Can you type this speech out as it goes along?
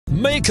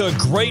Make a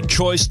great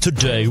choice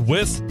today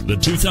with the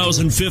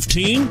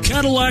 2015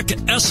 Cadillac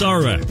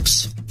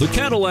SRX. The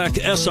Cadillac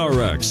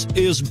SRX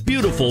is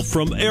beautiful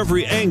from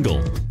every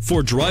angle.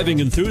 For driving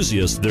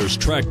enthusiasts, there's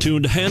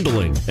track-tuned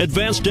handling,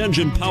 advanced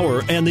engine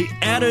power, and the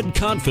added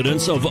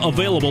confidence of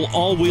available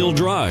all-wheel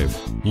drive.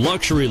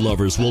 Luxury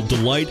lovers will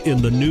delight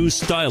in the new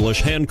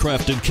stylish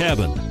handcrafted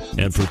cabin.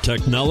 And for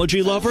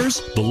technology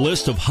lovers, the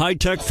list of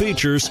high-tech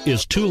features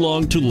is too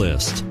long to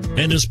list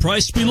and is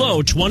priced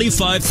below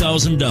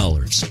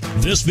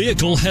 $25,000. This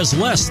vehicle has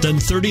less than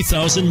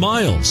 30,000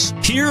 miles.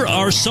 Here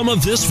are some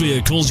of this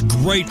vehicle's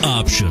great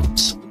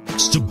options: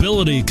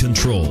 stability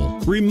control,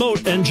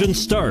 remote engine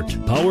start,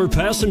 power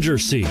passenger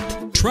seat,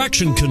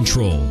 traction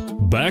control,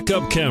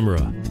 backup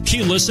camera,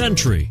 keyless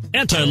entry,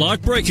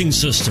 anti-lock braking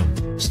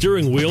system,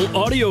 steering wheel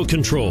audio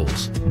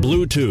controls,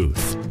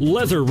 Bluetooth,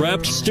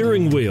 leather-wrapped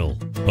steering wheel.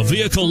 A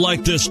vehicle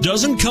like this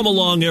doesn't come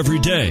along every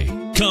day.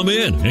 Come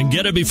in and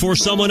get it before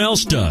someone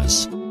else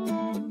does.